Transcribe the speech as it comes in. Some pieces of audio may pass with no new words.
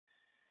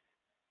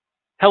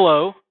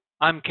Hello,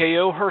 I'm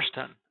K.O.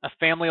 Hurston, a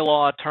family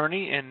law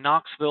attorney in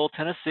Knoxville,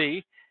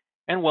 Tennessee,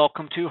 and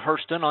welcome to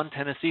Hurston on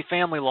Tennessee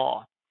Family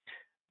Law.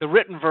 The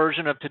written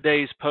version of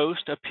today's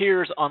post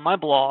appears on my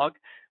blog,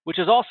 which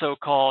is also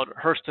called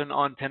Hurston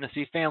on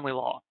Tennessee Family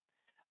Law.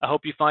 I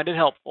hope you find it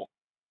helpful.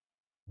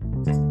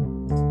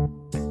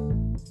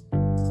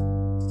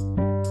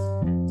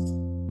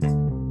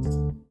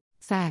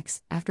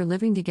 Facts: after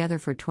living together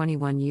for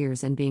 21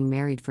 years and being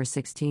married for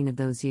 16 of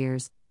those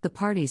years, the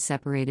parties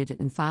separated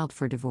and filed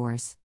for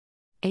divorce.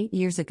 8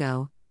 years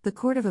ago, the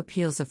Court of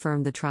Appeals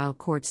affirmed the trial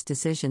court's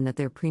decision that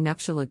their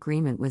prenuptial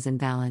agreement was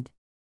invalid.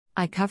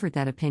 I covered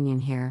that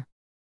opinion here.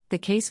 The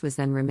case was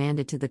then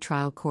remanded to the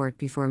trial court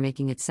before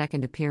making its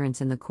second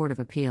appearance in the Court of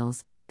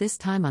Appeals, this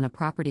time on a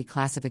property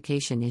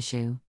classification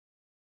issue.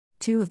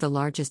 Two of the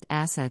largest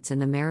assets in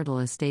the marital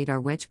estate are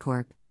Wedge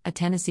Corp., a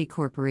Tennessee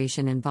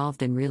corporation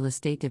involved in real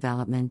estate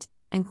development,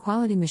 and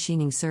Quality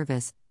Machining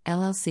Service,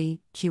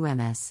 LLC,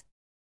 QMS.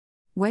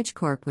 Wedge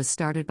Corp. was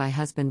started by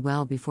husband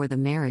well before the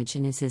marriage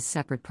and is his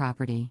separate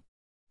property.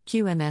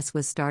 QMS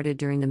was started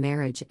during the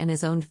marriage and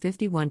is owned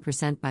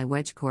 51% by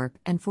Wedge Corp.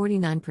 and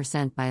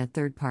 49% by a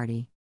third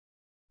party.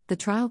 The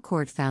trial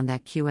court found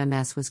that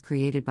QMS was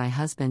created by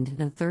husband and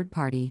a third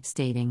party,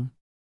 stating,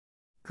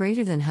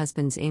 "Greater than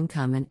husband's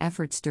income and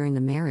efforts during the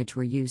marriage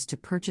were used to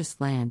purchase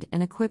land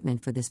and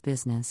equipment for this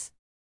business.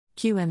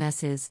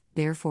 QMS is,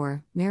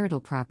 therefore,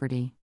 marital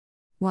property."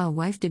 While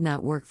wife did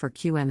not work for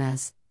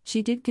QMS,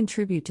 she did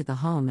contribute to the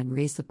home and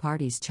raise the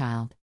party's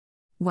child.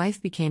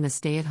 Wife became a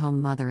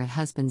stay-at-home mother at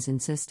husband's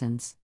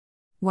insistence.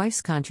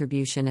 Wife's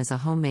contribution as a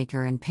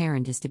homemaker and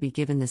parent is to be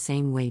given the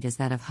same weight as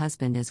that of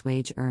husband as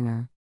wage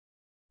earner.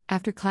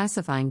 After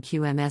classifying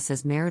QMS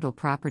as marital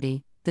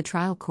property, the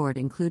trial court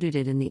included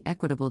it in the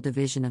equitable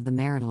division of the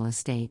marital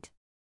estate.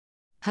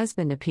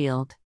 Husband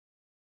appealed.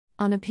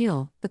 On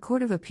appeal, the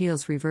Court of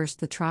Appeals reversed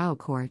the trial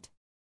court.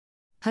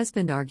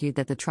 Husband argued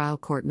that the trial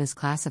court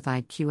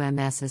misclassified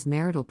QMS as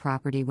marital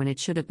property when it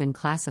should have been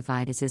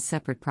classified as his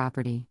separate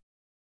property.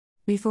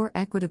 Before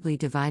equitably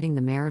dividing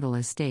the marital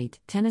estate,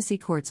 Tennessee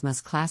courts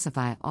must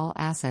classify all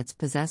assets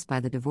possessed by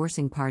the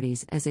divorcing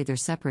parties as either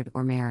separate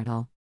or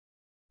marital.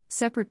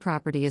 Separate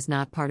property is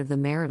not part of the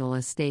marital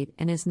estate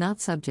and is not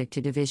subject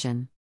to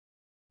division.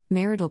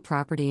 Marital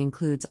property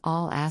includes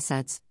all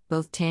assets,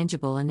 both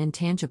tangible and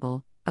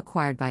intangible,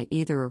 acquired by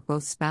either or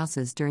both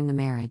spouses during the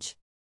marriage.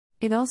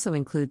 It also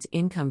includes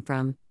income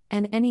from,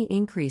 and any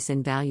increase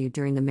in value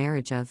during the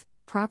marriage of,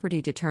 property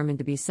determined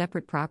to be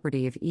separate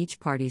property if each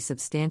party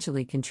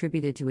substantially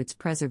contributed to its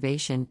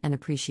preservation and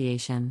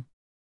appreciation.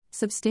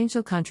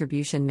 Substantial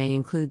contribution may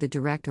include the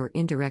direct or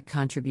indirect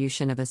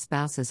contribution of a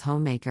spouse as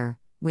homemaker,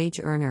 wage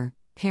earner,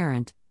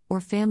 parent, or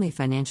family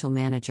financial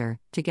manager,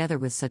 together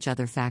with such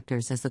other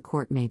factors as the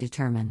court may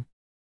determine.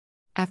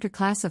 After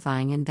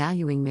classifying and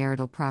valuing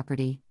marital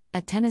property,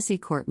 a Tennessee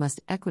court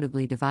must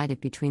equitably divide it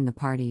between the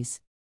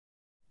parties.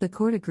 The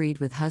court agreed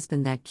with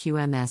husband that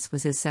QMS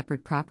was his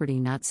separate property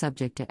not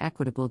subject to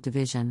equitable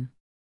division.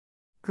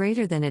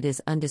 Greater than it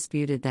is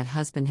undisputed that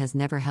husband has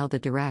never held a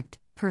direct,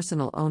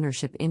 personal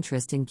ownership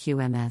interest in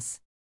QMS.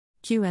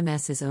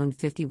 QMS is owned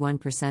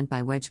 51%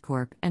 by Wedge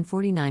Corp. And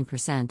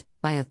 49%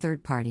 by a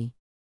third party.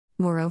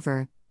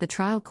 Moreover, the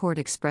trial court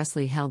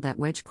expressly held that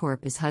Wedge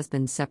Corp. Is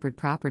husband's separate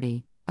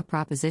property, a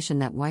proposition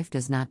that wife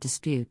does not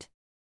dispute.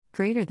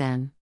 Greater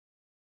than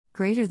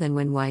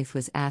when wife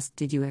was asked,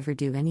 "Did you ever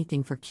do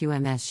anything for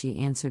QMS?" she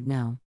answered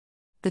no.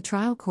 The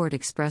trial court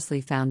expressly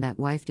found that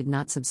wife did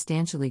not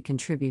substantially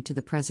contribute to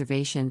the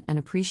preservation and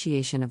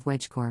appreciation of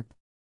Wedge Corp.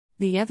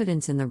 The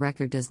evidence in the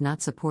record does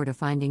not support a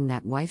finding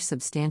that wife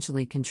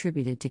substantially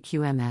contributed to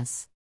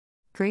QMS.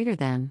 Greater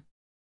than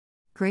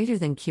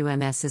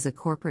QMS is a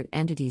corporate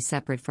entity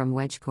separate from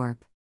Wedge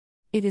Corp.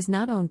 It is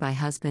not owned by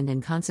husband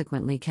and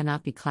consequently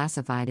cannot be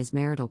classified as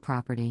marital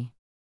property.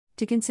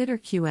 To consider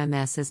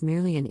QMS as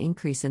merely an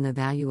increase in the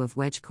value of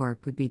Wedge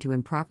Corp would be to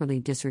improperly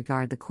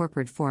disregard the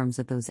corporate forms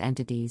of those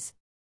entities.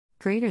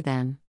 Greater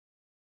than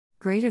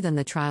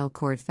the trial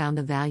court found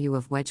the value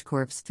of Wedge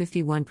Corp's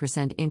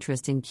 51%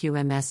 interest in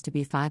QMS to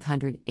be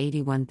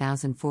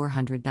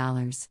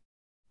 $581,400.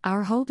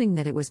 Our holding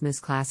that it was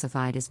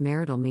misclassified as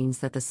marital means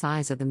that the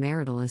size of the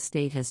marital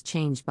estate has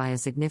changed by a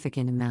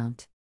significant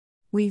amount.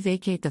 We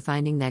vacate the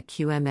finding that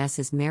QMS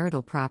is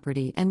marital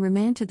property and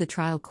remand to the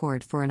trial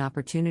court for an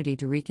opportunity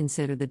to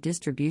reconsider the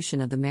distribution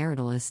of the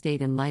marital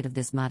estate in light of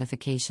this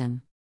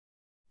modification.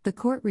 The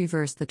court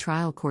reversed the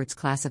trial court's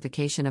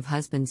classification of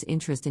husband's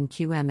interest in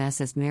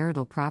QMS as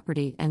marital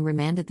property and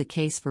remanded the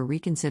case for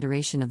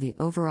reconsideration of the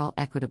overall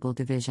equitable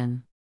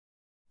division.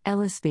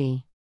 Ellis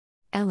v.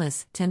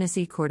 Ellis,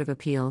 Tennessee Court of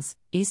Appeals,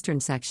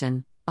 Eastern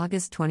Section,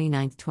 August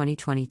 29,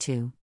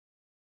 2022.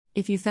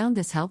 If you found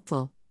this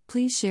helpful,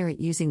 please share it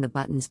using the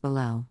buttons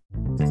below.